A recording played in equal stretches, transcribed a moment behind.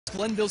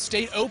Glenville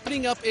State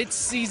opening up its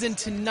season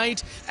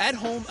tonight at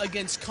home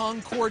against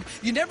Concord.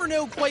 You never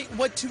know quite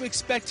what to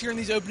expect here in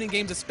these opening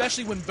games,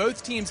 especially when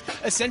both teams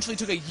essentially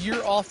took a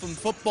year off from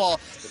football.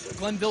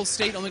 Glenville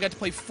State only got to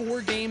play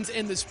 4 games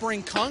in the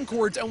spring.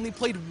 Concord's only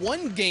played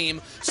 1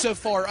 game so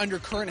far under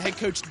current head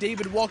coach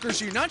David Walker,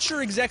 so you're not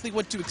sure exactly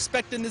what to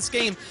expect in this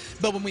game.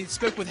 But when we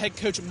spoke with head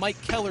coach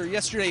Mike Keller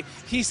yesterday,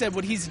 he said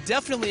what he's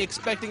definitely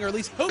expecting, or at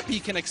least hope he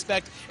can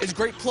expect, is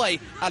great play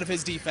out of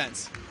his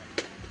defense.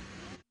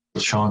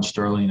 Sean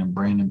Sterling and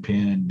Brandon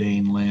Penn and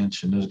Dane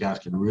Lynch, and those guys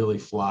can really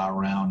fly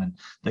around, and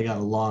they got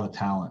a lot of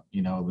talent,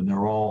 and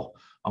they're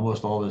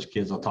almost all those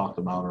kids I talked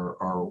about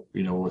are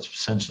what's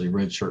essentially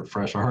redshirt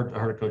fresh. I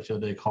heard a coach the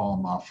other day call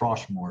them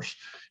Froshmores,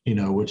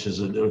 which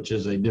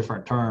is a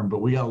different term,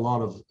 but we got a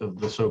lot of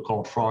the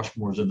so-called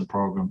Froshmores in the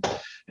program,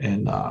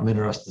 and I'm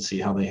interested to see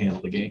how they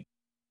handle the game.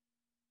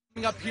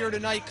 Coming up here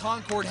tonight,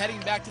 Concord heading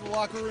back to the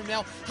locker room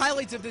now.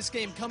 Highlights of this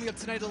game coming up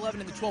tonight at 11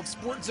 in the 12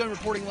 Sports Zone,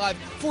 reporting live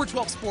for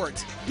 12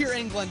 Sports here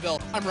in Glenville.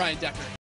 I'm Ryan Decker.